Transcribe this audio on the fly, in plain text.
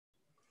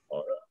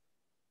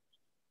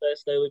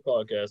That's Daily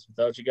Podcast.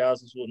 Without you guys,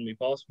 this wouldn't be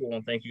possible. I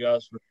want to thank you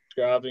guys for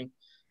subscribing.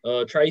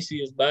 Tracy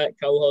is back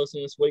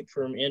co-hosting this week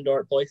from In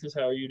Dark Places.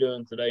 How are you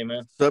doing today,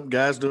 man? What's up,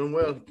 guys? Doing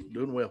well.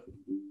 Doing well.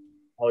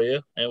 Oh yeah,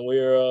 and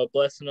we're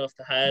blessed enough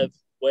to have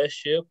Wes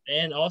Shipp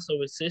and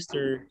also his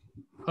sister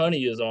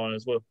Honey is on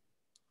as well.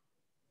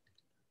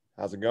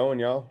 How's it going,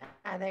 y'all?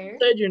 Hi there. You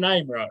said your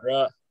name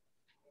right?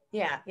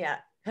 Yeah.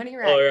 Honey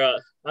Wright. All right.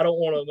 I don't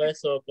want to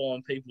mess up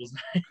on people's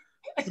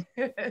names.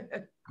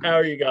 How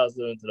are you guys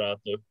doing today,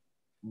 though?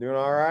 Doing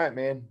all right,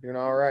 man. Doing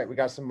all right. We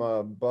got some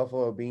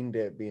buffalo bean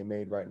dip being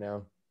made right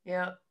now.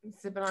 Yeah,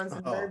 sipping on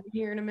some bourbon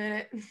here in a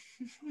minute.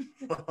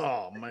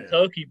 Oh, man.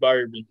 Kentucky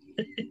bourbon.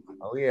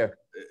 Oh, yeah.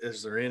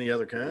 Is there any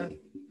other kind?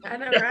 I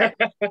know, right?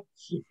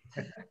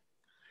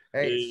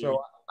 Hey,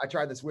 so I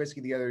tried this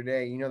whiskey the other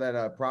day. You know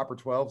that Proper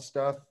 12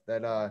 stuff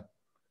that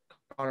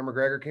Conor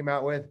McGregor came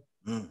out with?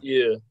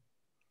 Yeah.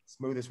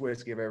 Smoothest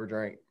whiskey I've ever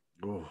drank.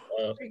 Oh.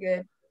 Pretty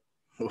good.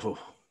 Oh.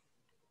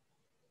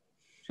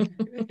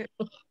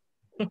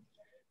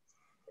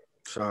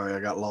 Sorry, I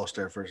got lost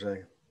there for a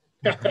second.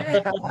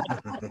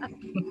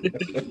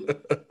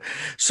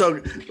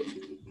 So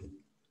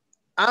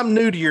I'm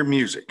new to your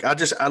music.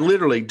 I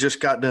literally just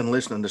got done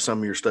listening to some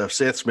of your stuff.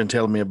 Seth's been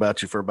telling me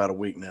about you for about a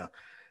week now.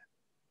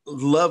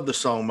 Love the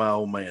song My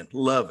Old Man.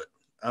 Love it.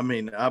 I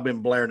mean, I've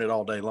been blaring it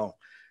all day long.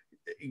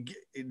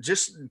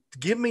 Just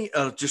give me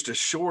just a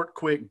short,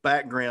 quick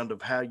background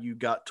of how you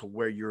got to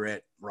where you're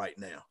at right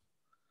now.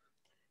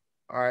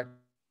 All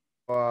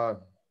right.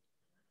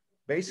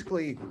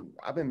 Basically,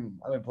 I've been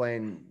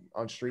playing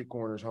on street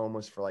corners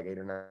homeless for like 8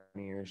 or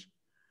 9 years.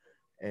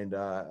 And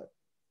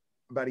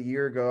about a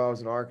year ago, I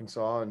was in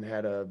Arkansas and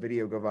had a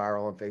video go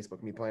viral on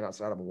Facebook, me playing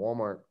outside of a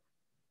Walmart.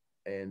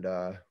 And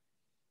I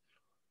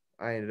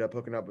ended up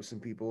hooking up with some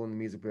people in the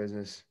music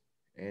business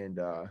and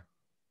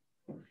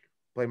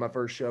played my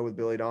first show with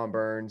Billy Don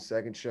Burns,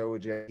 second show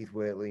with Keith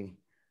Whitley,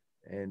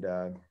 and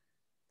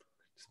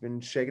just been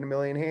shaking a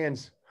million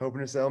hands,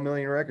 hoping to sell a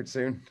million records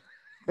soon.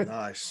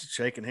 Nice.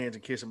 Shaking hands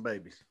and kissing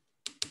babies.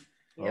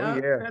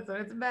 Yep, yeah. that's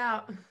what it's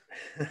about.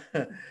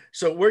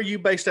 So where are you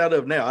based out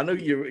of now? I know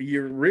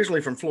you're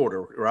originally from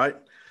Florida, right?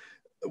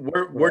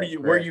 Where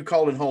are you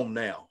calling home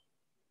now?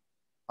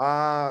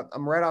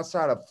 I'm right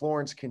outside of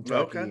Florence,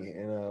 Kentucky,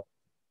 in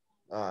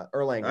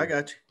Erlangen. I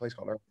got you. Place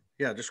called Erlangen.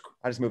 Yeah,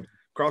 I just moved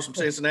across from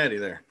Cincinnati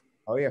there.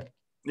 Oh yeah.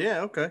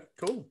 Yeah. Okay.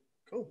 Cool.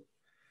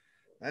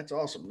 That's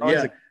awesome.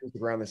 Yeah.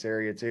 Around this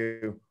area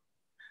too.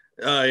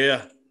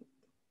 Yeah.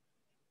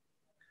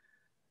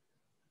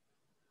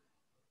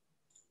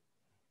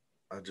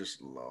 I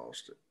just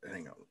lost it.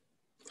 Hang on.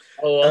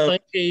 Oh, I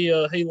think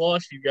he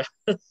lost you guys.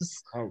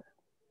 Oh.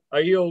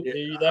 Are you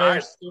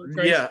there?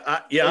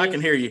 I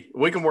can hear you.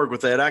 We can work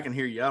with that. I can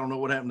hear you. I don't know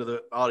what happened to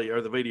the audio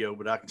or the video,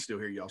 but I can still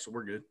hear y'all, so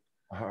we're good.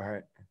 All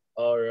right,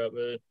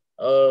 man.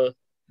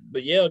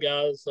 But yeah,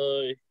 guys.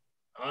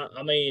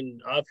 I mean,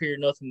 I've heard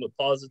nothing but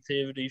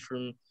positivity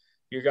from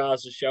your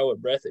guys' show at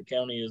Breathitt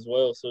County as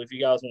well. So if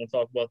you guys want to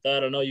talk about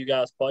that, I know you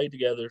guys played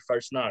together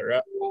first night,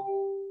 right?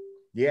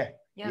 Yeah.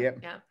 Yeah.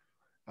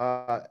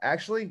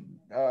 Actually,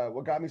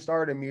 what got me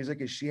started in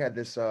music is she had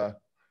this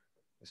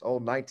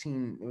old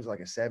it was like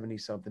a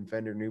 70-something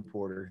Fender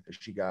Newporter that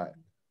she got.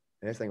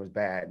 And this thing was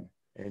bad.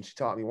 And she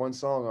taught me one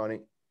song on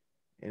it.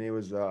 And it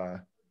was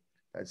that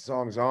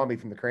song Zombie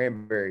from the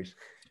Cranberries.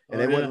 And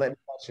they wouldn't let me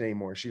touch it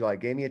anymore. She like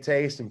gave me a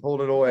taste and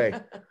pulled it away.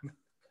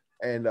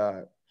 And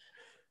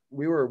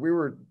we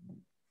were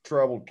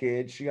troubled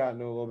kids. She got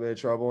into a little bit of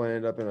trouble and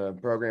ended up in a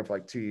program for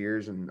like 2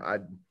 years. And I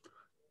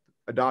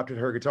adopted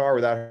her guitar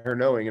without her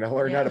knowing, and I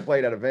learned how to play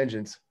it out of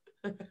vengeance.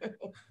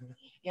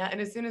 Yeah, and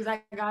as soon as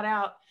I got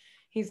out,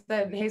 he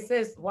said, "Hey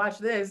sis, watch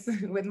this,"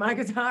 with my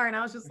guitar, and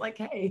I was just like,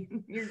 "Hey,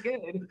 you're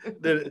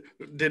good."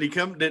 Did he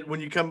come? When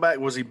you come back,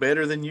 was he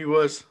better than you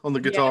was on the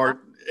guitar?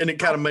 Yeah. And it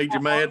kind of made you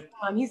mad.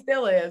 He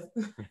still is.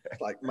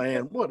 Like,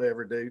 man,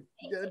 whatever, dude.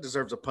 Yeah, it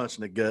deserves a punch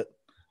in the gut.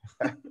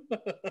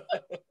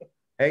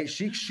 Hey,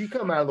 she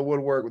come out of the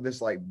woodwork with this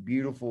like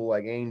beautiful,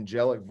 like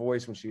angelic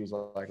voice when she was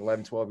like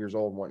 11, 12 years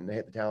old, wanting to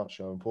hit the talent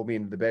show, and pulled me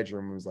into the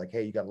bedroom and was like,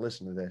 "Hey, you got to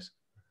listen to this."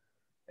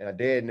 And I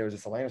did. And it was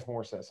this Alanis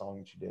Morissette song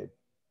that she did.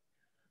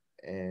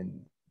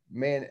 And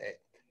man,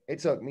 it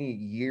took me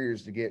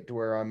years to get to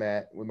where I'm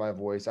at with my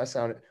voice.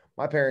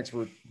 My parents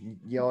were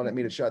yelling at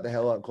me to shut the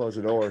hell up and close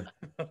the door.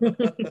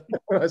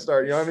 When I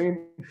started, you know what I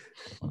mean?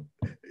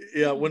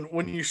 Yeah,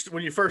 when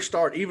you first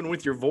start, even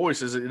with your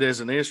voice as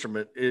an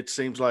instrument, it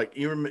seems like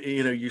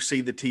you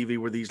see the TV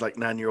where these like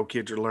 9-year-old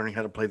kids are learning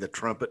how to play the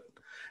trumpet,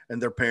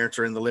 and their parents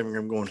are in the living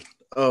room going,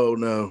 "Oh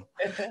no."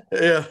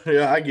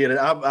 yeah, I get it.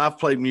 I've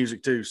played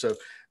music too, so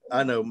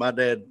I know my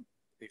dad,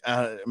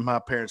 my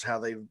parents, how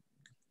they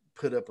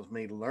put up with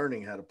me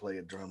learning how to play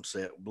a drum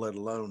set, let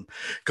alone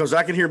because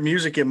I can hear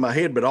music in my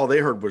head, but all they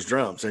heard was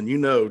drums. And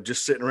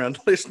just sitting around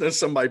listening to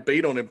somebody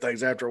beat on them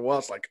things after a while,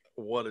 it's like,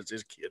 what is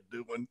this kid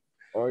doing?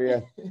 Oh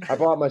yeah, I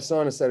bought my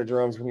son a set of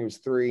drums when he was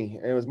 3,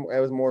 and it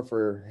was more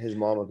for his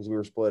mama because we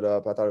were split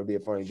up. I thought it would be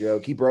a funny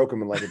joke. He broke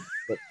him in like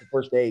the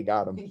first day he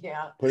got him.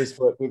 Yeah, put his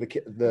foot through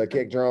the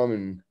kick drum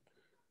and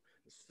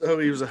So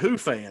he was a Who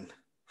fan.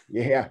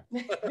 Yeah.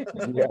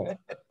 Yeah.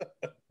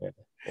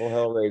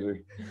 Well,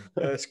 Hellraiser.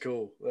 That's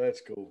cool.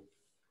 That's cool.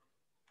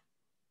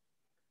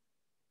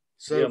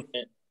 So, Yeah,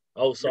 man.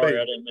 Oh, sorry,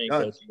 I didn't mean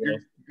to cut you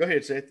off. Go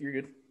ahead, Seth. You're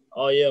good.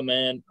 Oh yeah,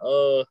 man.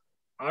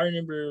 I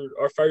remember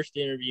our first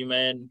interview,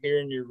 man,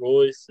 hearing your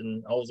voice,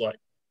 and I was like,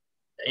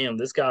 damn,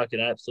 this guy can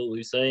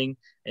absolutely sing.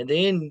 And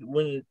then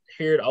when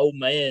heard old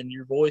man,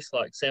 your voice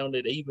like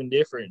sounded even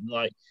different.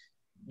 Like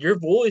your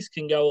voice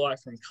can go like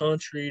from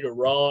country to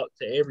rock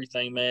to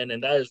everything, man,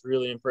 and that is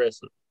really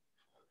impressive.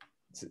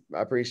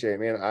 I appreciate it,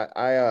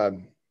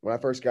 man. When I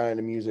first got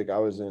into music, I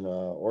was in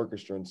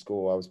orchestra in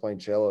school. I was playing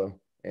cello,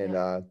 and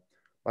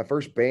my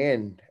first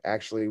band,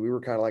 actually, we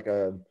were kind of like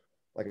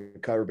a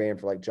cover band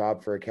for like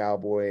Job for a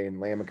Cowboy and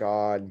Lamb of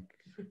God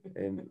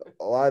and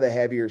a lot of the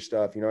heavier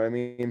stuff, you know what I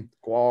mean?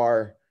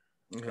 Guar.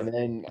 Okay. And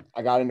then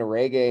I got into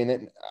reggae, and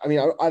then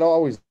I'd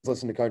always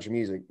listen to country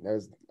music.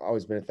 That's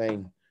always been a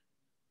thing.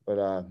 But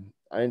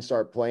I didn't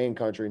start playing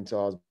country until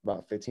I was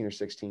about 15 or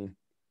 16.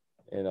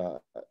 And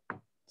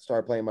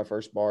started playing my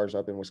first bars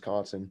up in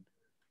Wisconsin.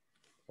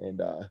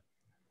 And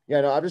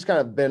I've just kind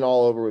of been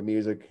all over with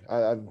music.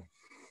 I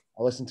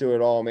listen to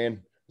it all,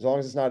 man. As long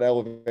as it's not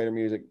elevator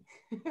music.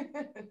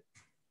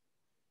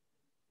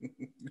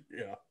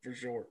 Yeah, for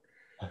sure.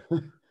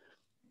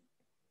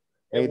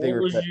 Anything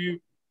what was you?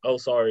 Oh,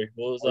 sorry.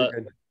 What was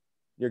that?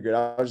 You're good.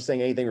 I was just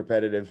saying anything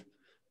repetitive.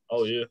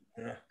 Oh yeah.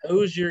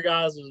 Who's your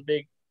guys'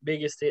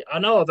 biggest hit? I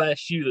know I've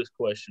asked you this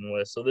question,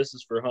 Wes, so this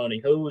is for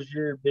Honey. Who was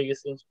your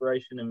biggest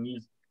inspiration in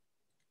music?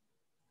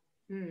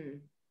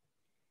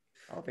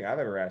 I don't think I've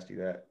ever asked you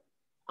that.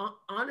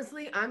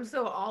 Honestly, I'm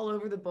so all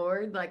over the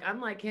board. Like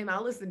I'm like him.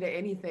 I'll listen to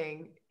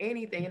anything,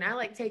 and I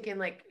like taking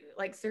like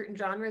certain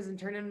genres and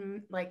turn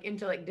them like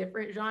into like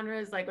different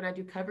genres. Like when I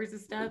do covers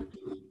and stuff.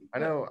 I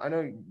know.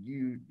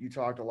 You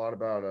talked a lot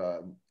about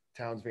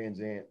Townes Van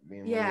Zandt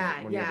being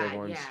one of your big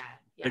ones.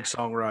 Yeah. Big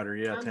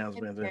songwriter, Townes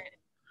Van Zandt.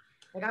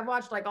 Like I've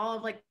watched like all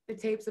of like the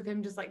tapes of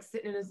him just like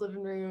sitting in his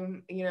living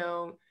room,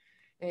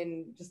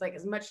 and just like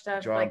as much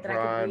stuff John like that Prine,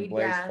 I could read.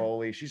 Blaze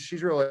Foley.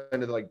 She's really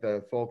into like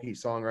the folky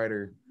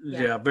songwriter.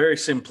 Yeah, very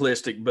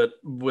simplistic, but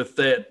with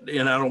that,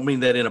 and I don't mean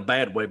that in a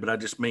bad way, but I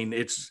just mean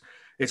it's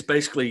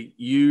basically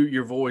you,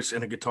 your voice,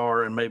 and a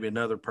guitar, and maybe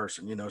another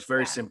person. It's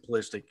very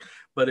simplistic,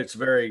 but it's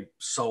very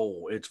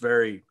soul. It's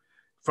very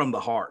from the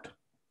heart.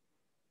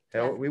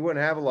 Hell, we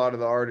wouldn't have a lot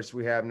of the artists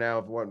we have now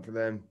if it wasn't for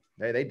them.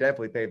 They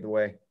definitely paved the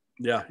way.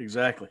 Yeah,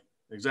 exactly.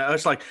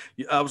 It's like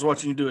I was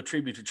watching you do a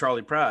tribute to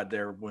Charlie Pride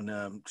there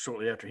when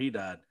shortly after he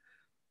died.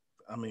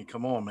 I mean,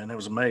 come on, man, that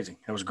was amazing.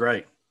 That was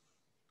great.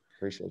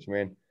 Appreciate you,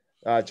 man.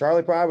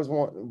 Charlie Pride was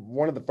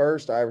one of the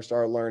first I ever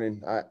started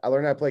learning. I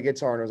learned how to play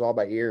guitar, and it was all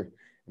by ear.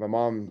 My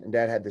mom and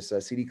dad had this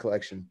CD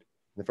collection.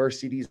 The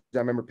first CDs I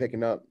remember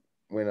picking up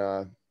when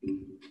I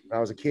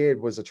was a kid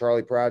was a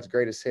Charlie Pride's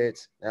Greatest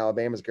Hits,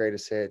 Alabama's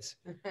Greatest Hits,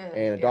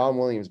 and a Don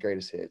Williams'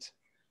 Greatest Hits,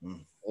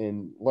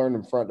 and learned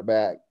them front to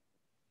back.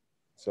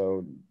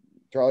 So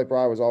Charlie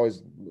Pride was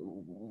always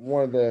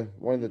one of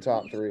the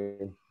top three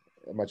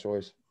of my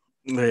choice.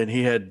 And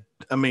he had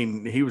so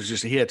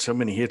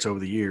many hits over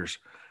the years,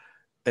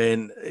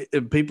 and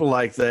people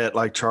like that,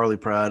 like Charlie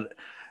Pride,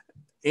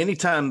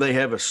 anytime they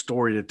have a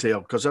story to tell,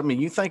 because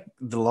you think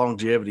the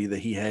longevity that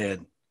he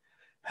had,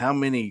 how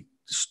many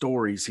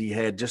stories he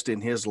had just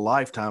in his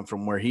lifetime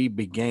from where he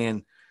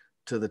began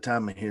to the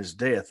time of his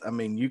death.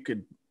 You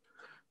could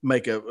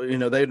make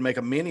they'd make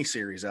a mini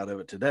series out of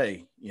it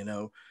today,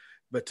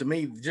 but to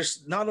me,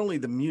 just not only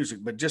the music,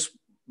 but just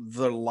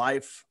the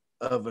life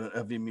of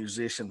a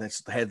musician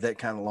that's had that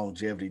kind of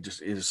longevity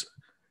just is,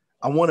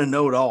 I want to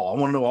know it all. I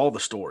want to know all the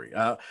story.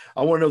 I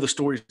want to know the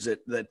stories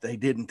that they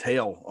didn't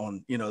tell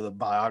on, the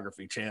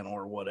biography channel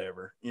or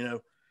whatever,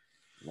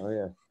 Oh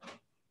yeah.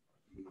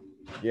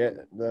 Yeah.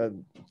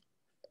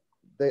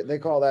 They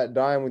call that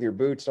dying with your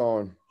boots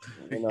on.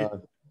 And,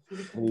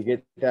 when you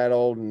get that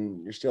old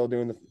and you're still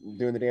doing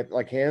the dance,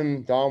 like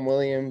him, Don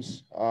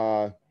Williams.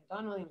 Don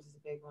Williams is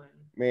a big one.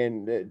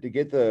 Man, to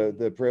get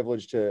the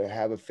privilege to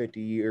have a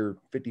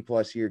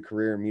 50+ year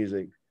career in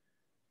music,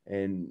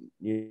 and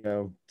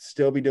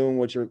still be doing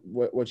what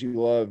you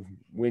love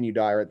when you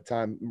die or at the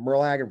time.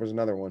 Merle Haggard was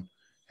another one.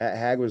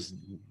 Hag was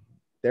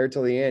there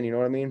till the end. You know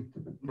what I mean?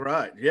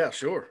 Right. Yeah.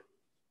 Sure.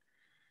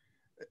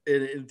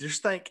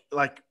 Just think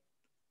like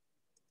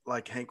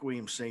Hank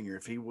Williams Sr.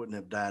 If he wouldn't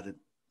have died at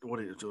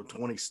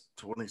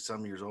 20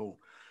 some years old,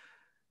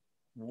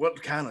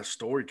 what kind of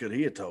story could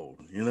he have told?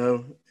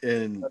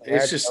 And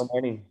it's just so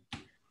many.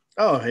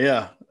 Oh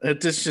yeah,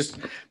 it's just,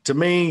 to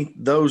me,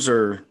 those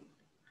are.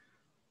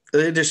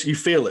 It just, you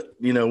feel it,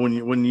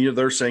 when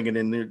they're singing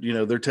and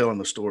they're telling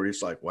the story.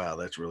 It's like, wow,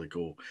 that's really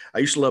cool. I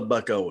used to love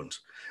Buck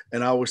Owens,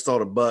 and I always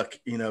thought of Buck,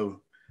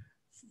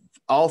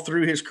 all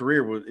through his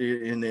career with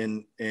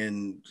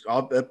and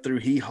all up through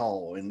Hee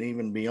Haw and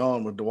even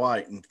beyond with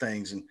Dwight and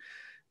things, and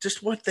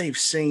just what they've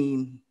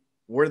seen,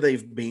 where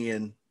they've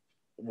been,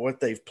 what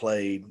they've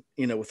played,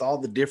 with all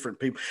the different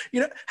people.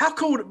 How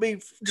cool would it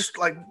be just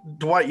like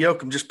Dwight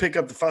Yoakam just pick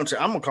up the phone and say,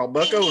 I'm gonna call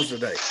Buck Owens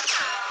today.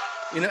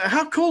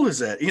 How cool is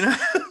that?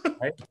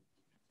 Right?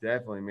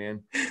 Definitely,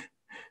 man.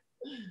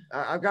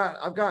 I've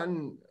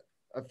gotten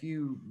a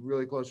few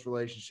really close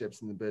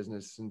relationships in the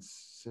business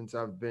since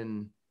I've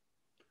been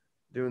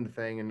doing the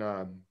thing,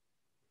 and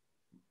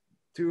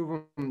two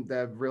of them that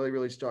have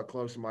really stuck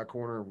close in my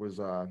corner was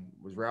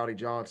Rowdy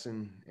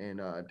Johnson and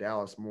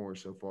Dallas Moore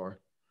so far,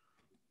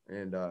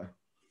 and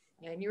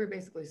Yeah, and you were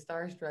basically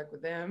starstruck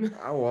with them.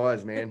 I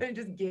was, man.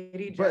 Just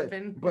giddy but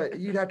jumping. but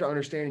you'd have to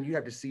understand, and you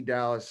have to see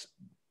Dallas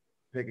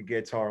pick a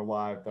guitar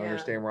live to Yeah.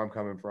 understand where I'm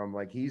coming from.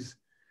 Like he's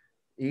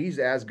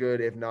as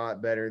good, if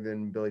not better,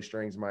 than Billy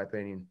Strings, in my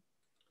opinion.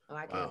 Oh,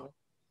 I can't. Wow.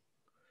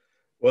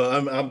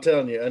 Well, I'm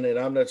telling you, and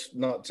I'm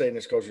not saying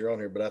this because you're on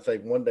here, but I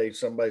think one day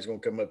somebody's going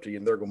to come up to you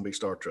and they're going to be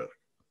Star Trek.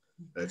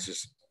 That's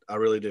just, I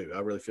really do. I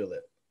really feel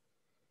that.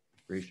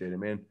 Appreciate it,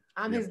 man.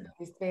 I'm his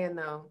biggest fan,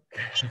 though.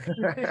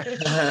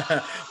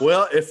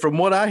 Well, from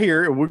what I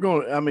hear, we're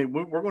going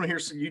to hear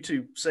you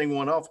two sing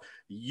one off.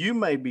 You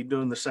may be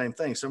doing the same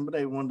thing.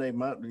 One day,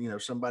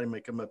 somebody may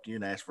come up to you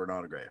and ask for an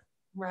autograph.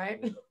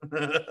 Right?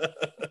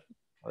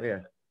 Oh yeah.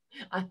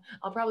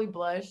 I'll probably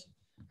blush.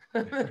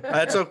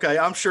 That's okay.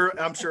 I'm sure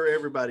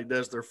everybody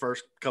does their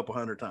first couple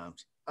hundred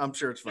times. I'm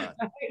sure it's fine.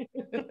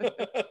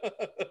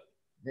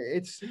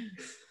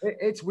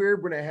 It's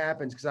weird when it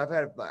happens, because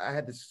I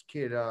had this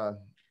kid.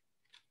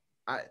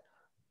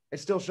 It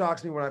still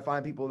shocks me when I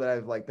find people that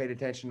have like paid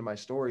attention to my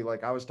story.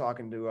 Like I was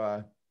talking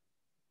to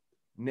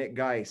Nick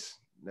Geis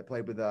that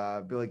played with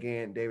Billy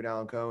Gant, David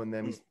Allen Coe, and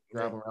then he's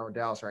traveling around with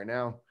Dallas right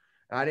now.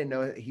 And I didn't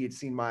know he had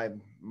seen my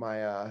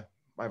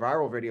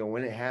viral video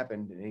when it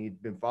happened, and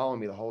he'd been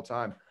following me the whole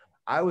time.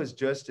 I was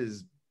just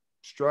as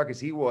struck as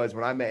he was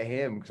when I met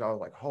him, because I was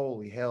like,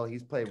 holy hell,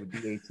 he's played with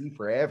DAT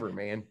forever,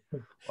 man.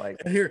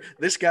 Like, and here,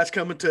 this guy's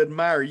coming to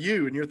admire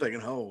you, and you're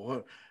thinking,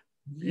 oh,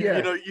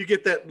 yeah. You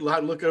get that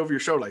look over your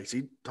shoulder, like, is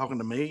he talking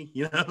to me?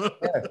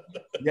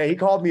 Yeah, he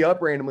called me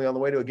up randomly on the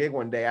way to a gig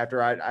one day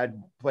after I'd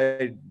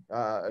played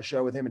a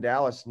show with him in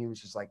Dallas, and he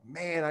was just like,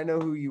 man, I know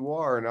who you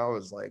are. And I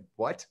was like,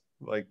 what?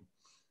 Like,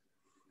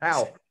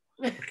 how?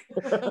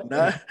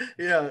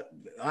 Yeah,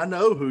 I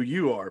know who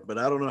you are, but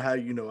I don't know how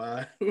you know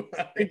I.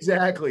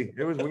 Exactly.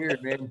 It was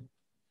weird, man.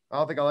 I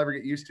don't think I'll ever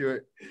get used to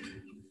it.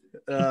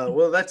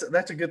 Well, that's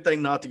a good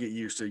thing not to get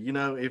used to.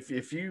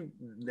 If you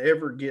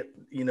ever get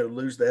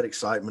lose that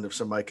excitement of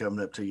somebody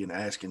coming up to you and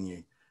asking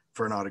you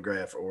for an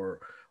autograph or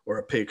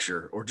a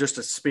picture, or just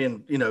to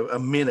spend a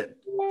minute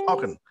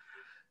talking,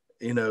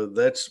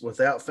 that's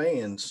without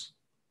fans.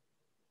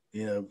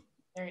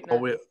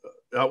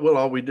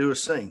 All we do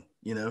is sing.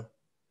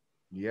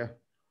 Yeah.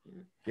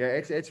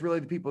 It's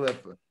really the people that,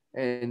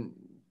 and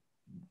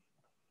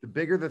the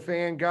bigger the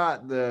fan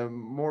got, the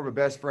more of a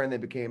best friend they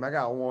became. I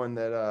got one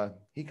that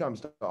he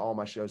comes to all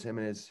my shows. Him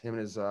and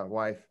his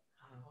wife,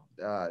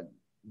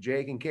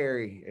 Jake and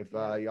Carrie. If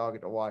y'all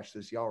get to watch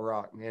this, y'all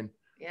rock, man.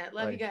 Yeah,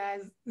 love you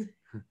guys.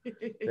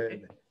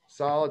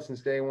 Solid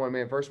since day one,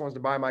 man. First ones to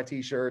buy my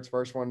t-shirts.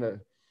 First one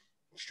to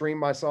stream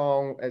my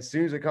song as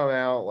soon as it come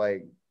out.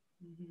 Like,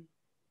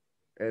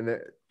 and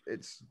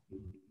it's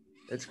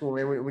cool,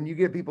 man. When you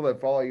get people that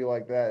follow you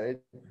like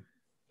that,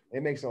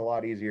 it makes it a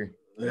lot easier.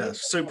 Yeah,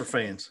 super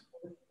fans.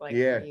 Like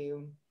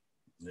you.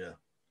 Yeah.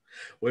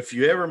 Well, if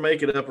you ever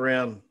make it up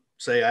around,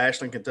 say,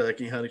 Ashland,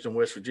 Kentucky, Huntington,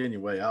 West Virginia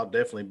way, I'll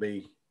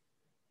definitely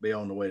be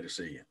on the way to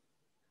see you.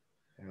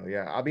 Hell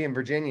yeah. I'll be in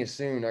Virginia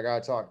soon. I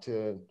got to talk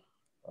to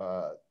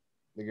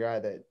the guy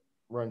that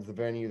runs the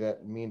venue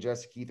that me and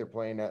Jesse Keith are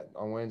playing at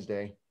on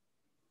Wednesday.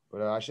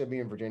 But I should be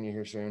in Virginia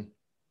here soon.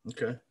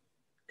 Okay,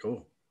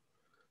 cool.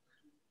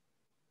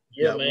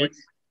 Yeah, man.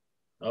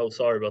 Oh,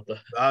 sorry about that.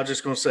 I was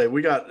just going to say,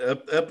 we got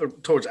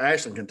up towards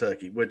Ashland,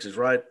 Kentucky, which is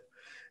right.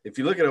 If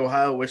you look at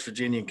Ohio, West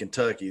Virginia, and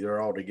Kentucky, they're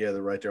all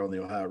together right there on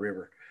the Ohio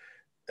River.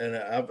 And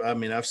I've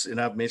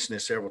mentioned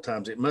this several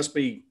times. It must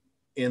be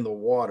in the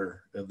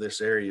water of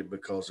this area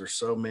because there's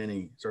so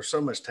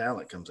much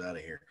talent comes out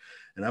of here.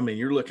 And I mean,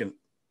 you're looking,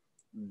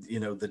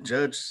 the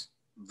Judge,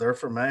 they're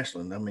from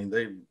Ashland. I mean,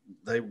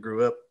 they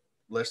grew up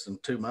less than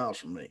 2 miles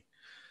from me.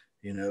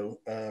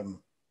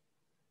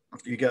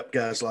 You got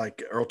guys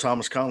like Earl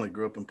Thomas Conley,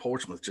 grew up in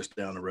Portsmouth, just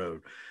down the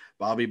road.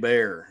 Bobby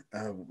Bear,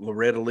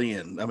 Loretta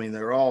Lynn. I mean,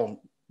 they're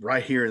all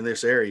right here in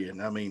this area.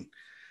 And I mean,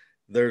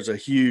 there's a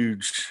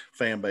huge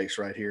fan base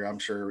right here. I'm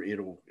sure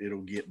it'll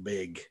get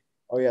big.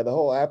 Oh yeah, the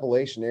whole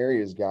Appalachian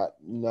area's got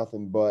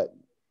nothing but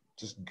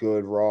just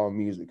good raw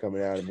music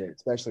coming out of it,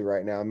 especially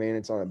right now. Man,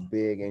 it's on a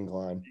big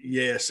incline.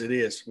 Yes, it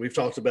is. We've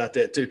talked about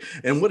that too.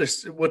 And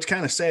what's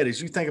kind of sad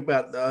is you think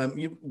about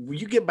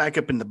you get back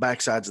up in the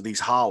backsides of these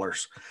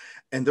hollers,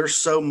 and there's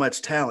so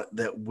much talent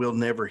that we'll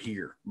never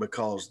hear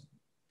because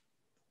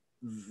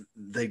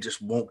they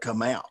just won't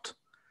come out.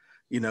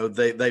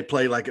 They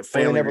play like at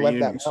family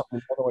reunions.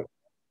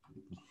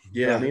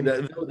 Yeah, I mean,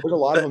 there's a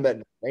lot of them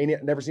that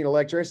ain't never seen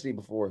electricity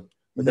before,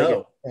 but they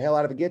get the hell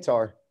out of a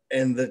guitar.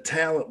 And the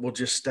talent will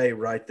just stay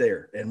right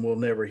there, and we'll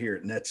never hear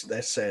it. And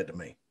that's sad to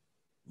me.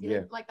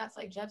 Yeah, like that's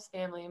like Jeff's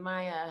family.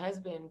 My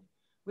husband,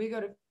 we go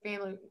to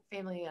family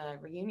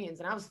reunions,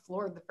 and I was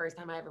floored the first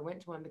time I ever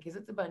went to one because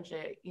it's a bunch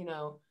of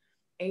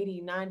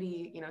 80,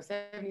 90,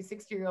 70,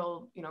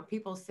 60-year-old,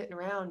 people sitting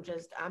around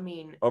just, I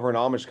mean, Over in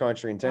Amish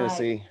country in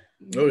Tennessee.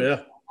 Oh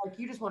yeah. Like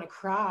you just want to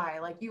cry.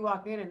 Like you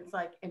walk in and it's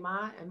like, am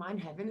I in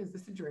heaven? Is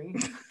this a dream?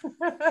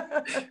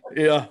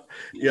 Yeah.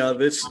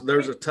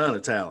 There's a ton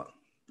of talent.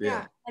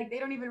 Yeah. Like they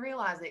don't even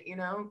realize it,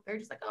 They're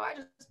just like, oh, I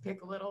just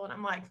pick a little. And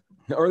I'm like,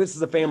 or this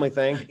is a family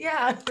thing.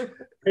 yeah.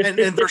 And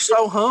they're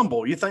so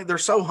humble. You think they're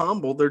so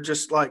humble. They're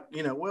just like,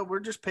 well, we're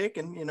just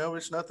picking,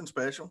 it's nothing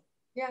special.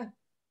 Yeah.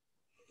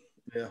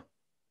 Yeah.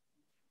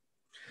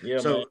 Yeah,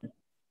 So,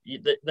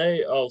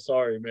 man. Oh,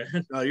 sorry,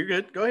 man. No, you're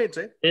good. Go ahead,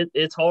 say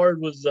It's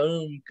hard with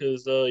Zoom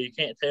because you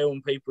can't tell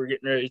when people are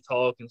getting ready to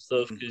talk and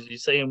stuff because you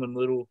see them in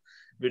little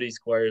bitty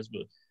squares.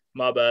 But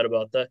my bad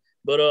about that.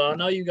 But I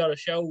know you got a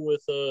show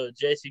with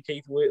Jesse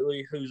Keith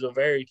Whitley, who's a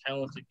very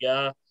talented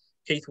guy,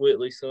 Keith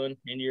Whitley's son,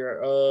 and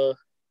you're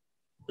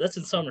that's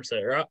in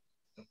Somerset, right?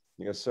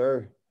 Yes,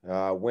 sir.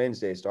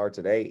 Wednesday starts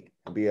at 8.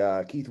 It'll be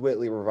a Keith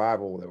Whitley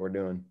revival that we're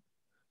doing.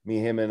 Me,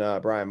 him,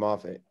 and Brian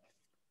Moffitt.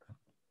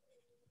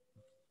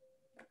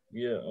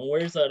 Yeah, and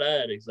where's that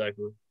at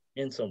exactly?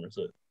 In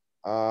Somerset.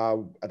 I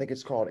think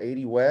it's called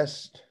 80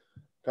 West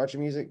Country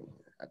Music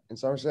in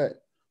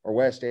Somerset, or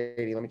West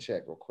 80. Let me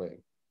check real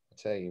quick. I'll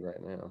tell you right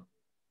now.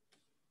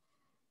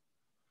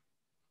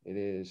 It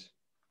is.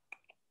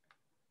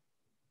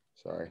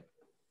 Sorry.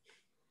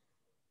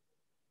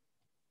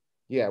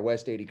 Yeah,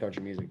 West 80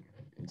 Country Music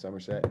in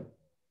Somerset.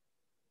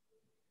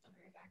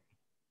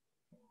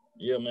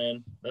 Yeah,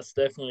 man, that's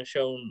definitely a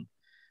show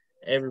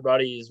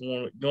everybody is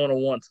going to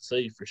want to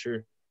see for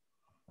sure.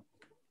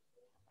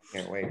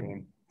 Can't wait,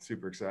 man.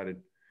 Super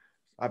excited.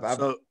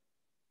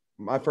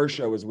 My first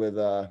show was with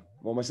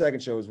my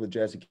second show was with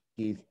Jesse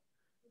Keith,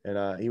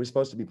 and he was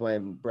supposed to be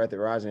playing Breath at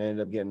Rising. I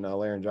ended up getting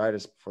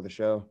laryngitis for the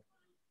show.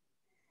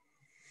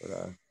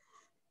 But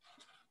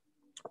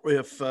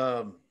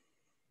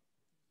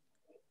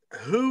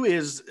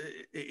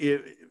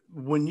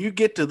when you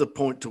get to the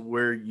point to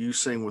where you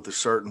sing with a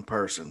certain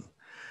person,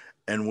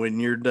 and when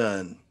you're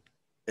done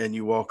and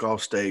you walk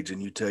off stage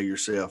and you tell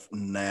yourself,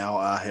 now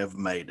I have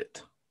made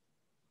it,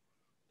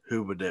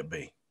 who would that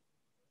be?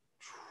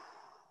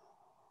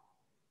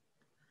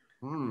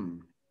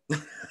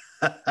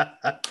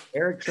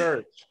 Eric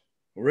Church.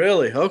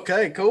 Really?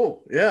 Okay,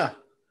 cool. Yeah.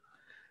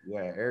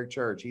 Yeah, Eric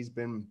Church.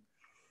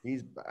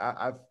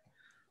 I've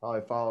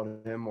probably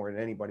followed him more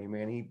than anybody,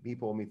 man. He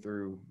pulled me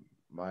through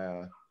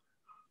my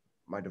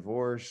my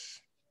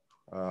divorce,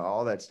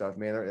 all that stuff,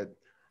 man.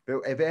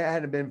 If it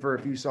hadn't been for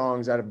a few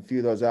songs out of a few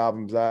of those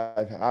albums,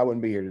 I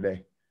wouldn't be here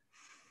today.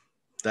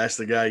 That's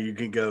the guy you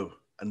can go,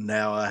 and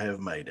now I have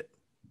made it.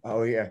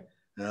 Oh, yeah.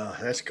 Oh,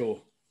 that's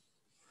cool.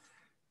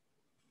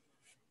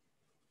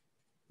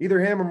 Either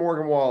him or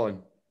Morgan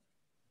Wallen.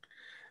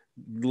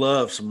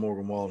 Love some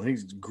Morgan Wallen.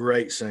 He's a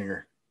great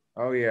singer.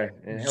 Oh, yeah.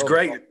 And he's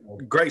great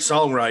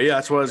songwriter. Yeah,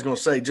 that's what I was going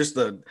to say. Just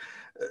the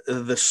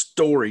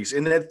stories,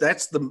 and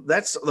that's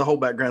the whole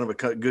background of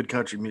a good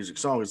country music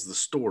song is the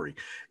story.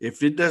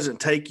 If it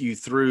doesn't take you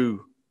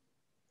through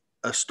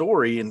a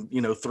story in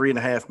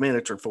 3.5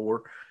 minutes or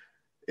 4,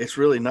 it's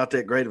really not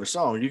that great of a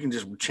song. You can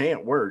just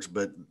chant words,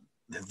 but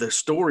the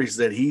stories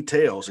that he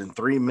tells in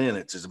 3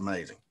 minutes is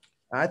amazing.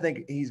 I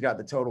think he's got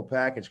the total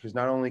package because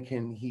not only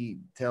can he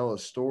tell a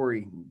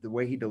story, the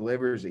way he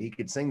delivers it, he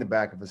could sing the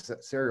back of a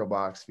cereal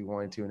box if he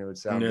wanted to, and it would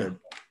sound good.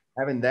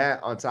 Having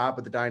that on top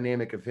of the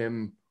dynamic of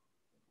him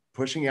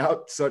pushing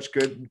out such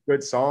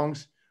good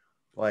songs,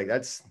 like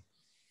that's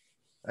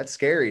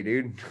scary,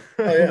 dude.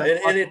 Oh, yeah.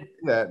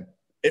 and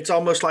it's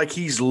almost like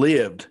he's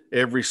lived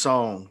every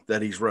song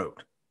that he's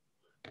wrote.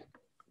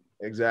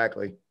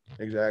 Exactly.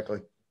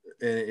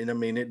 And I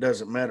mean, it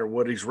doesn't matter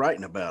what he's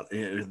writing about.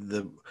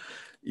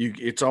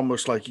 It's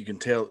almost like you can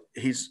tell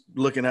he's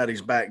looking out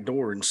his back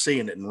door and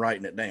seeing it and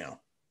writing it down.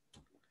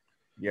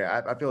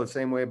 Yeah, I feel the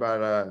same way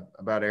about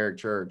Eric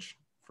Church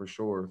for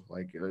sure.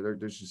 Like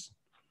there's just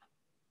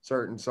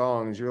certain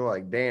songs you're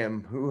like,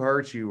 damn, who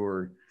hurt you,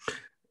 or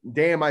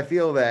damn, I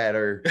feel that,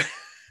 or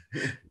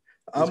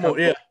I'm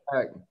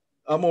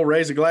gonna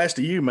raise a glass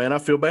to you, man. I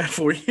feel bad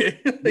for you.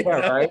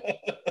 Yeah,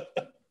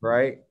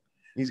 right.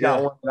 He's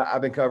got one that I've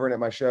been covering at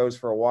my shows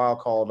for a while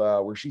called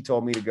Where She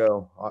Told Me to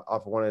Go,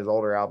 off of one of his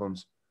older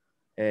albums.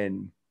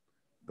 And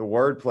the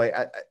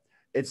wordplay,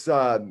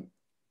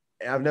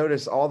 I've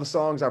noticed all the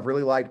songs I've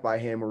really liked by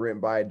him were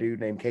written by a dude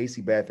named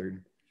Casey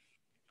Beathard,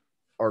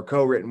 or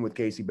co-written with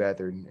Casey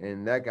Beathard.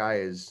 And that guy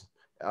is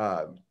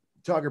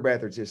Tucker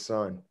Beathard's his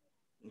son.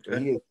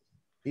 Okay.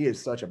 He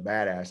is such a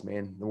badass,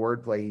 man. The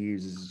wordplay he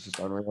uses is just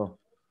unreal.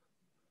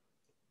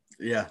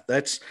 Yeah,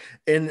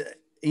 and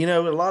a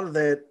lot of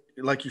that,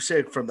 like you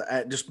said, from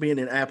just being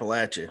in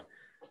Appalachia,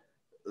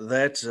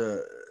 that's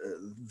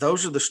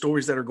those are the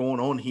stories that are going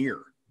on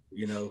here.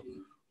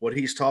 What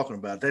he's talking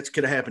about. That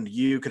could have happened to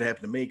you, could have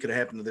happened to me, could have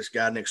happened to this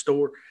guy next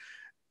door.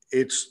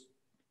 It's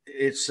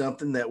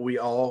something that we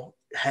all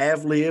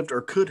have lived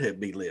or could have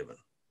been living.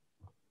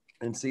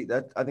 And see,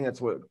 I think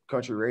that's what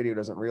country radio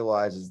doesn't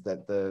realize is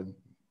that the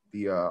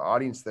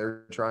audience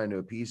they're trying to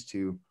appease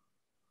to,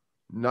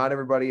 not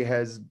everybody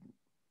has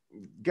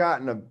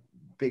gotten a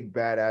big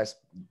badass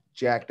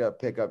jacked up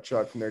pickup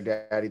truck from their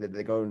daddy that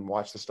they go and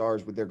watch the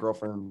stars with their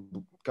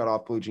girlfriend, cut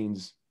off blue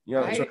jeans. You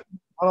know, Right. not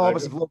all of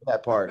us have lived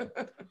that part.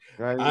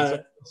 Right?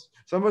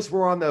 Some of us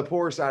were on the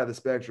poor side of the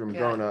spectrum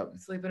growing up,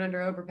 sleeping under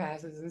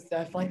overpasses and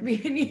stuff like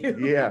me and you.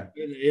 Yeah,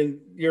 and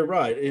you're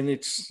right, and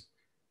it's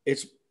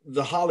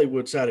the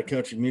Hollywood side of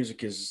country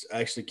music is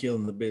actually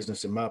killing the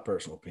business, in my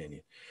personal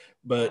opinion.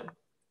 But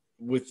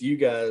with you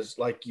guys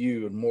like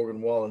you and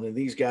Morgan Wallen and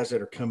these guys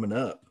that are coming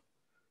up,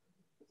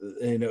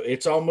 you know,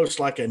 it's almost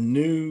like a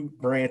new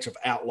branch of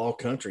outlaw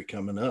country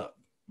coming up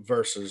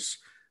versus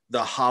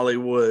the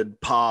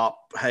Hollywood pop.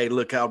 Hey,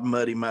 look how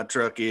muddy my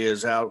truck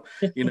is. How,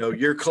 you know,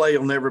 your clay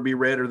will never be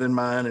redder than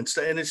mine. And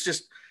it's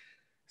just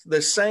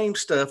the same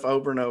stuff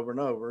over and over and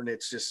over. And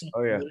it's just,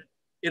 oh yeah,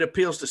 it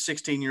appeals to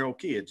 16-year-old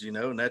kids, you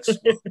know, and that's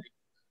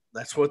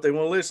what they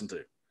want to listen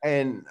to.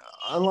 And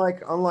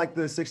unlike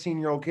the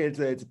 16-year-old kids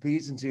that it's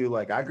appeasing to,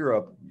 like I grew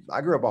up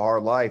a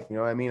hard life. You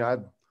know what I mean?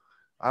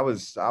 I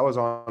was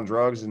on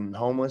drugs and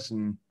homeless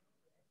and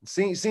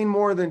seen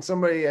more than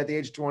somebody at the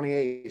age of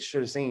 28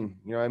 should have seen.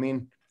 You know what I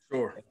mean?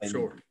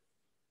 Sure.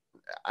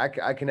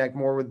 I connect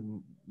more with,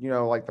 you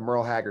know, like the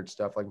Merle Haggard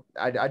stuff. Like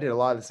I did a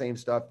lot of the same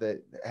stuff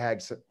that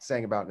Hag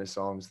sang about in his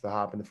songs, the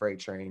hopping the freight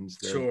trains,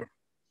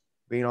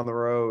 being on the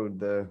road,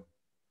 the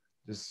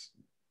just,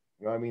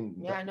 you know what I mean?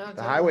 Yeah, no,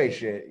 the highway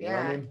shit. You know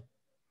what I mean?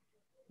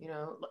 You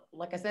know,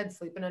 like I said,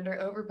 sleeping under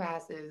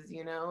overpasses,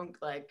 you know,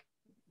 like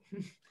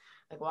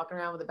walking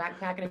around with a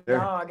backpack and a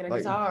dog and a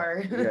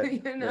guitar,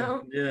 you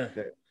know? Yeah.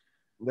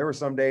 There were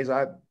some days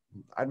I'd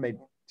made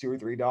 $2 or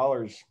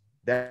 $3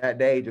 that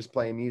day just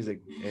playing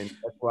music, and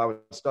that's what I was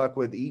stuck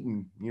with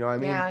eating. You know what I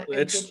mean? Yeah,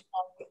 it's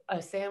get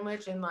a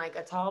sandwich and like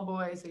a tall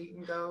boy so you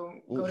can go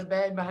to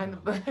bed behind the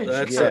bush.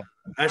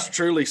 That's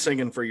truly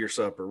singing for your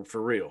supper,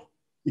 for real.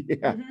 Yeah.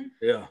 Mm-hmm.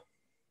 Yeah.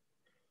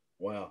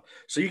 Wow.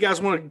 So you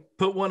guys want to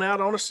put one out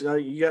on us?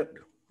 You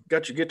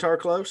got your guitar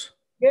close?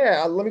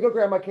 Yeah. Let me go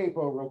grab my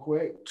capo real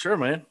quick. Sure,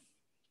 man.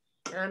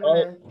 And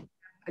I'm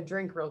gonna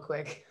drink real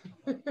quick.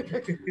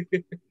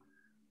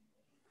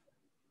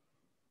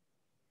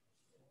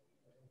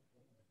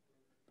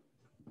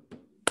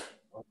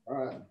 All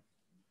right.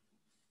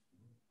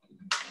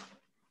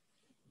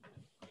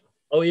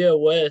 Oh yeah,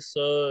 Wes.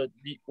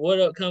 What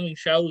upcoming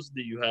shows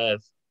do you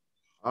have?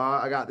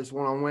 I got this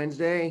one on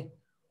Wednesday,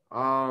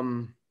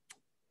 July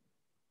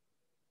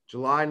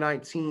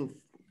 19th.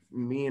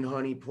 Me and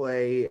Honey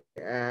play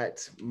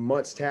at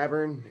Mutt's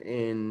Tavern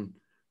in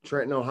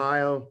Trenton,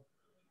 Ohio.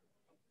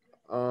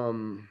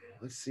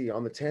 Let's see.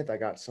 On the 10th, I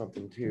got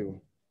something too.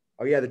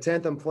 Oh yeah, the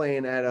 10th I'm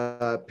playing at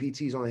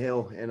PT's on the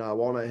Hill in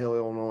Walnut Hill,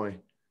 Illinois.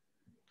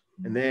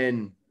 And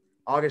then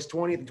August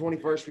 20th and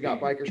 21st, we got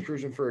Bikers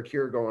Cruising for a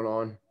Cure going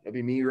on. It'll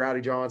be me, Rowdy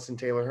Johnson,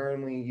 Taylor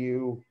Hernley,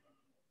 you,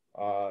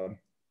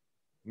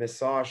 Miss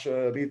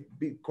Sasha,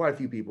 be quite a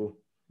few people.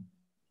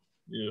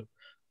 Yeah.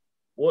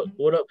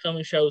 What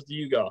upcoming shows do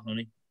you got,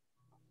 Honey?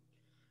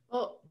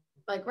 Well,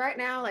 like right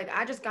now, like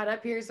I just got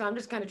up here, so I'm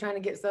just kind of trying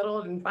to get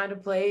settled and find a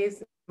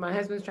place. My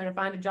husband's trying to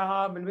find a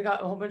job, and we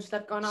got a whole bunch of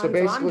stuff going on.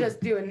 So I'm just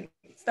doing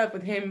stuff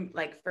with him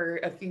like for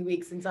a few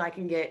weeks until I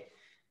can get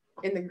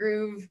in the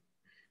groove.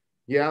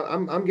 Yeah,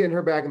 I'm getting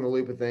her back in the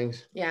loop of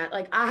things. Yeah,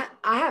 like I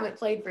haven't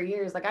played for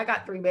years. Like I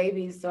got 3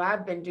 babies, so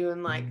I've been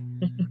doing like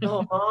the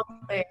whole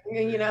mom thing,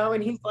 you know.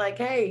 And he's like,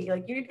 "Hey,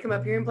 like you need to come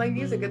up here and play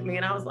music with me."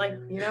 And I was like,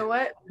 "You know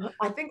what?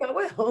 I think I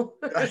will."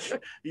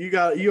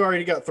 You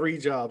already got 3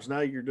 jobs.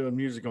 Now you're doing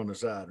music on the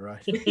side,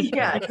 right?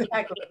 Yeah,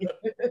 exactly.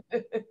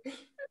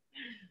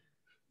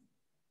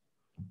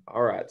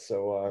 All right,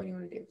 so what do you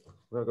want to do?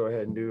 We're gonna go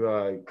ahead and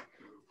do.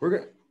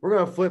 We're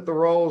gonna flip the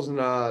roles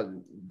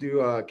and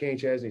do Kenny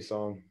Chesney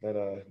song that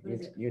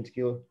you and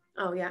Tequila.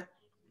 Oh yeah.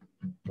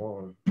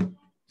 1,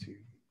 2,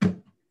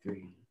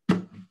 3,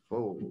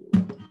 4.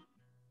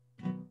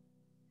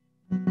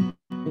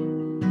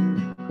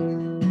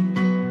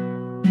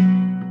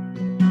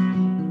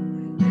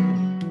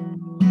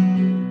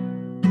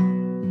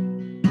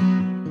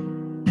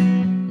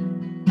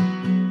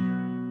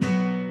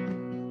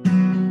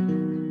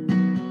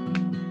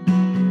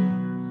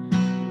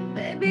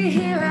 Baby,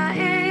 here I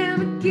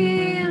am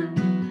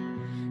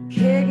again,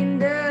 kicking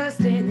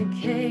dust in the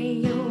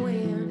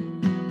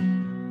KON,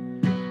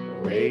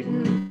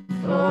 waiting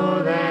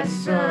for that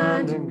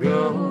sun to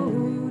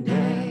go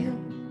down.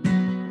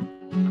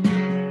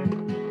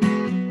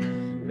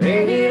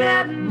 Baby,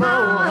 that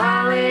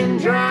Mulholland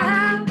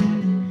Drive,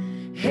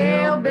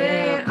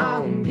 hell-bent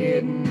on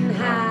getting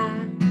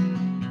high,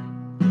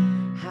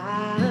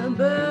 high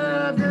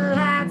above the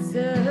lights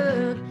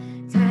of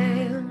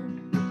town.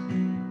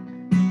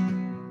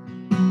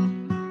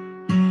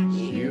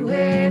 You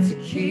had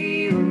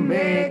tequila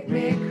make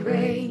me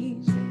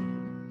crazy,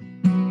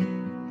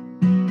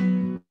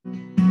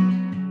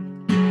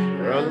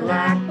 run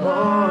like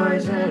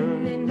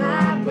poison in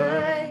my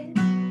blood.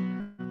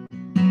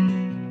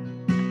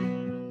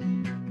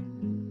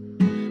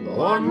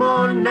 One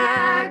more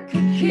night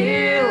could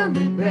kill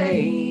me,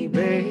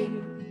 baby.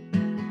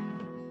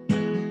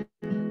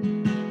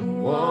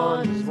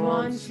 One is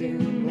one too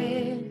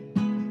many.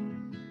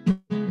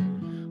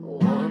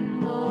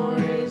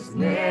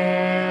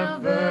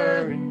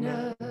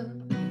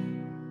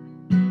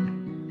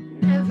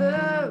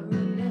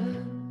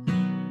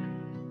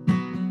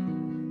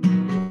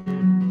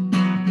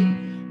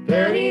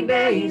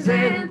 days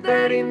and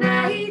 30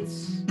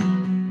 nights.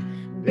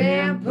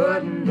 Been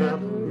putting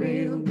up a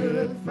real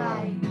good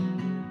fight.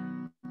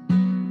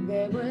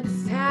 There were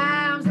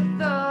times I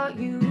thought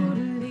you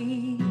would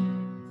leave.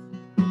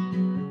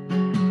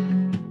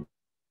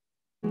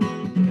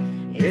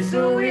 It's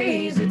so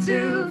easy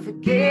to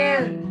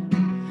forget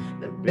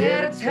the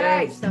bitter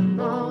taste of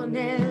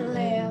morning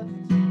left.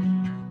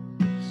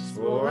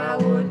 Swore I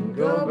wouldn't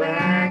go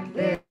back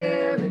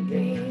there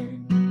again.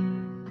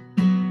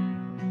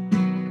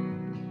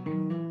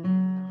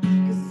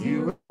 'Cause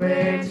you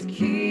and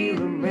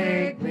tequila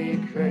make me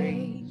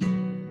crazy.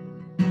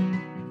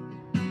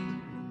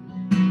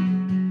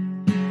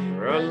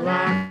 Run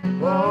like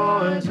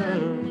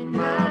poison in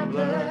my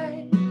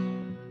blood.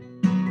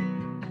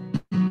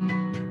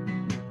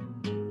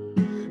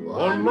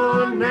 One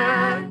more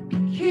night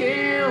could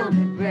kill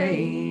me,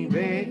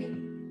 baby.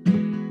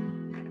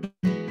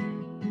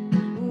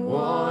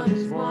 One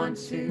is one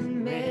too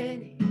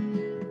many.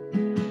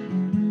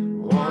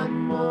 One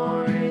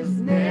more is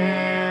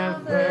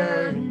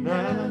never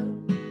enough.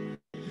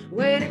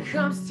 When it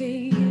comes to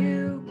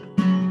you,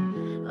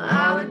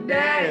 all the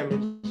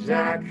damage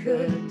I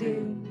could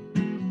do,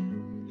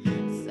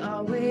 it's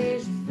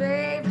always your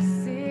favorite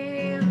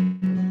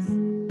sins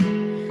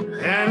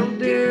that'll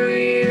do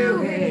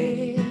you in.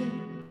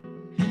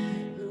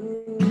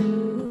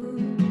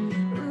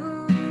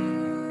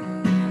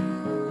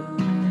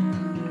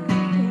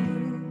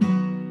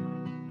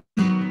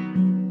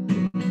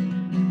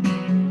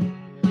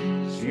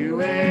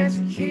 You and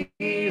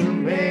tequila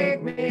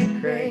make me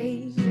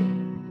crazy.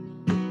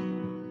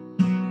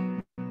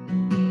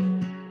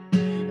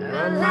 I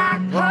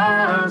like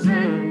poison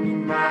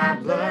in my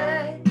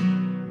blood.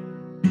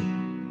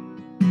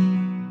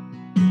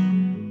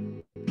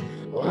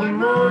 One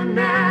more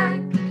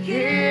night could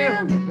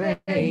kill me,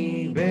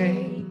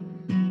 baby.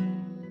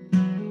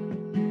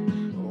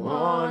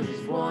 One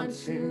is one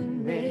too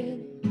many.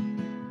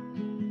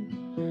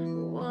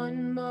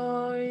 One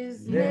more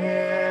is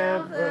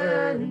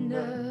never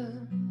enough.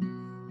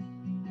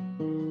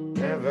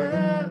 Never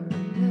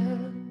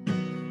enough.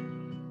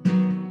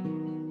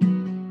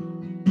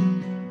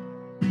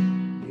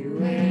 You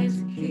and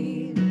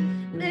tequila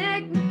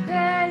make me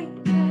crazy.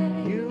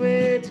 You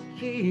and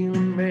tequila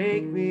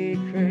make me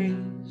crazy.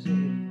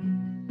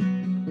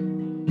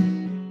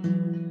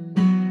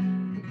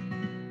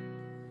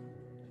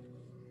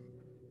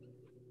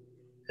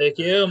 Heck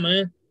yeah,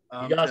 man.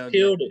 I'm You guys telling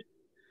killed it.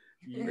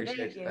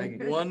 Appreciate you.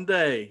 Thank you. One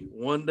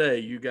day,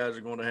 you guys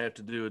are going to have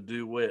to do a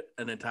duet,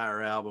 an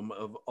entire album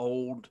of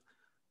old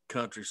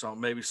country song,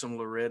 maybe some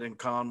Loretta and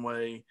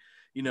Conway,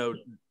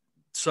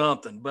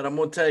 something. But I'm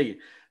going to tell you,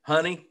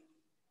 honey,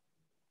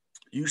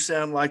 you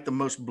sound like the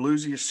most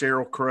bluesiest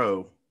Sheryl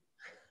Crow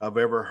I've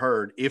ever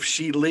heard. If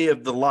she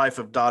lived the life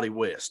of Dottie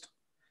West,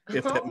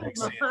 if that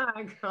makes sense. Oh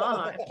my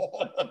God.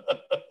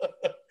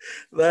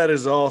 That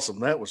is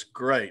awesome. That was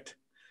great.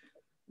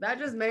 That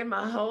just made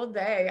my whole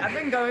day. I've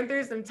been going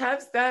through some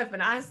tough stuff,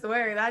 and I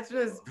swear that's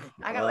just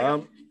I got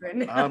like right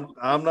now.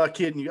 I'm not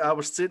kidding you. I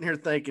was sitting here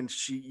thinking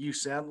you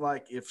sound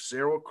like if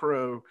Sheryl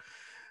Crow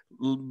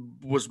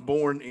was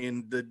born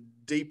in the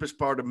deepest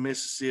part of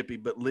Mississippi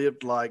but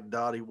lived like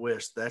Dottie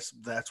West.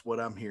 That's what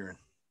I'm hearing.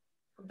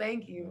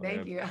 Thank you.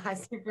 I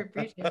super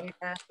appreciate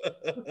that.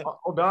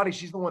 Oh, Dottie,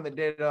 she's the one that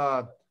did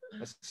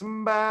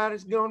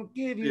Somebody's Gonna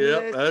Give You Yeah,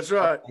 This. that's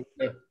right.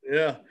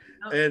 Yeah.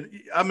 And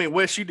I mean,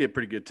 Wes, you did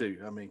pretty good too.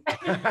 I mean,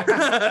 I'm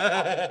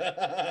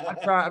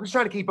just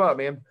trying to keep up,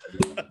 man.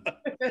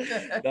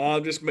 No,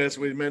 I'm just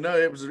messing with you, man. No,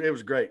 it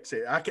was great.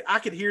 See, I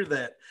could hear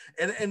that.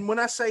 And when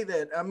I say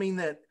that, I mean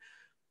that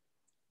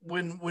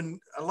when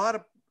a lot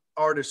of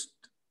artists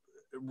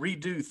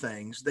redo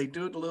things, they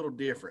do it a little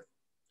different.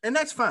 And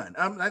that's fine.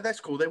 That's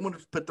cool. They want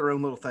to put their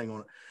own little thing on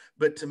it.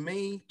 But to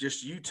me,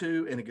 just you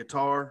two and a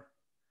guitar,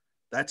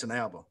 that's an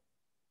album.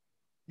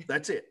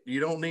 That's it.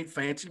 You don't need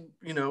fancy,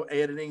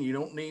 editing. You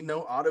don't need no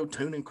auto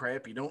tuning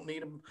crap. You don't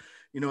need a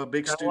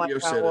big Kinda studio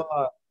like how,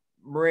 setup.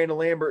 Miranda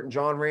Lambert and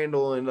John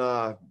Randall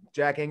and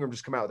Jack Ingram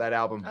just come out with that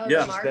album. Oh,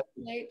 Yeah. the Mark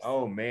tapes?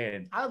 Oh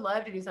man, I would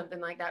love to do something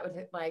like that with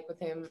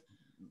him.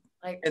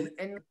 And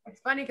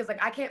it's funny because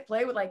I can't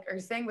play with or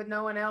sing with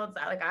no one else.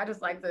 I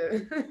just like to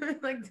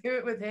do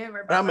it with him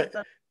or by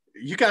myself.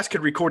 You guys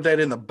could record that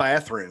in the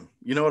bathroom.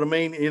 You know what I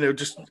mean?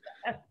 Just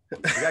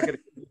that could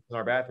in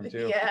our bathroom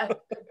too. Yeah.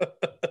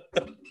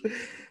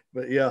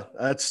 But yeah,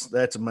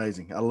 that's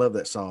amazing. I love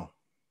that song.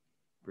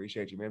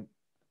 Appreciate you, man.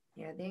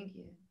 Yeah, thank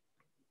you.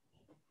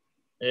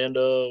 And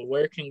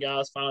where can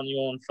guys find you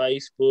on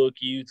Facebook,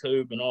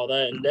 YouTube, and all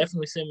that? And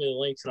definitely send me the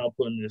links and I'll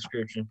put in the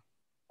description.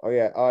 Oh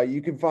yeah,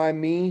 you can find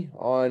me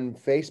on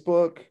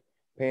Facebook,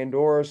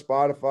 Pandora,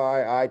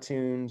 Spotify,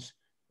 iTunes,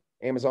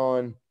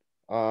 Amazon,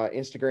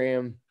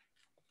 Instagram,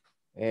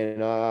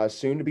 and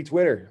soon to be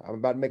Twitter. I'm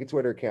about to make a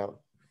Twitter account.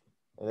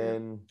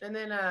 And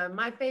then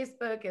my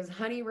Facebook is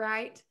Honey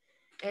Wright,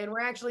 and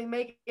we're actually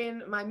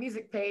making my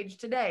music page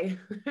today.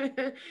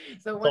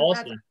 So once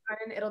that's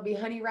done, it'll be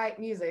Honey Wright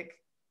Music.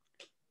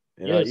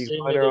 you can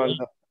find her on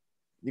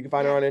You can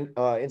find her on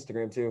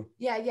Instagram too.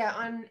 Yeah.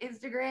 On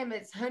Instagram,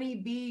 it's honey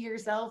bee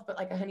yourself, but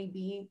like a honey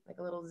bee, like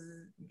a little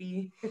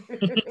bee.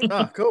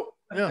 Oh, cool.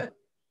 Yeah.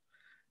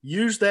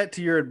 Use that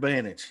to your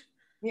advantage.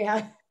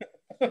 Yeah.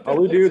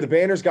 Oh, we do. The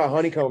banner's got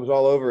honeycombs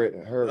all over it.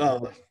 Her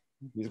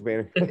music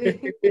banner.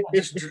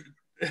 Just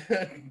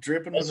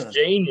dripping with That's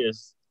honey.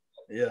 genius.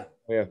 Yeah.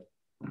 Yeah.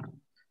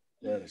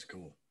 That is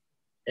cool.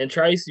 And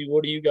Tracy,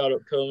 what do you got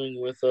upcoming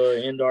with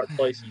In Dark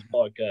Places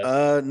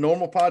podcast?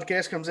 Normal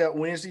podcast comes out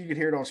Wednesday. You can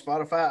hear it on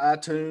Spotify,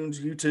 iTunes,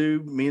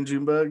 YouTube, me and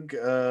Junebug.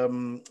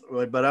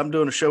 But I'm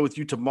doing a show with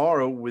you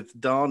tomorrow with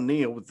Don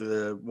Neal, with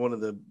one of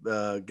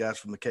the guys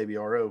from the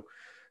KBRO.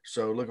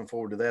 So looking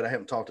forward to that. I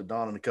haven't talked to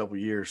Don in a couple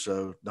of years,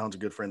 so Don's a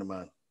good friend of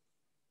mine.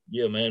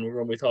 Yeah, man, we're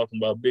gonna be talking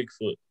about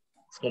Bigfoot.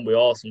 It's gonna be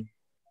awesome.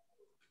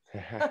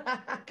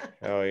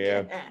 Oh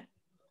yeah.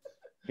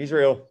 He's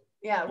real.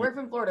 Yeah, we're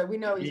from Florida. We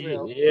know he's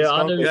real. Yeah,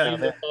 I knew he Yeah.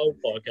 was on the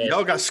podcast.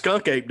 Y'all got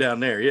skunk ape down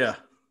there, yeah.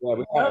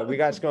 Yeah, we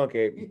got skunk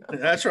ape.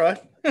 That's right.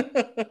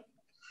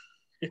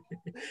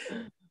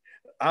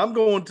 I'm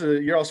going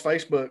to y'all's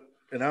Facebook,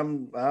 and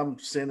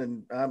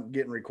I'm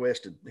getting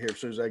requested here as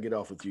soon as I get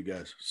off with you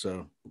guys.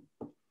 So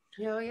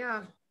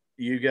Yeah.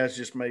 you guys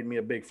just made me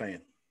a big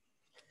fan.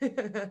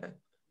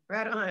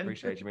 Right on.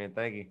 Appreciate you, man.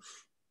 Thank you.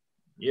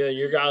 Yeah,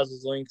 your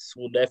guys' links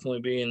will definitely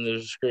be in the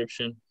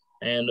description.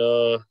 And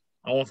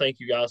I want to thank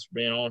you guys for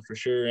being on for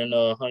sure. And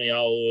honey,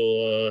 I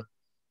will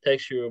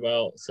text you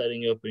about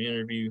setting up an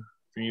interview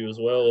for you as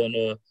well.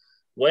 And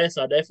Wes,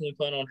 I definitely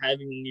plan on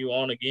having you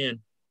on again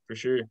for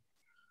sure.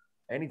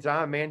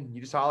 Anytime, man.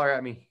 You just holler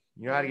at me.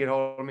 You know how to get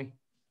hold of me.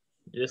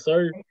 Yes,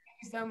 sir. Thank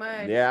you so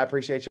much. Yeah, I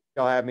appreciate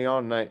y'all having me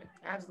on tonight.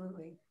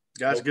 Absolutely.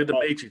 Guys, good to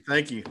meet you.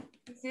 Thank you.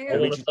 I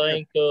want to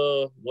thank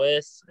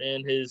Wes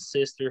and his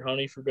sister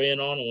Honey for being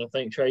on. I want to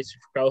thank Tracy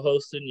for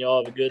co-hosting.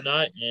 Y'all have a good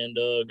night, and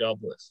God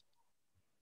bless.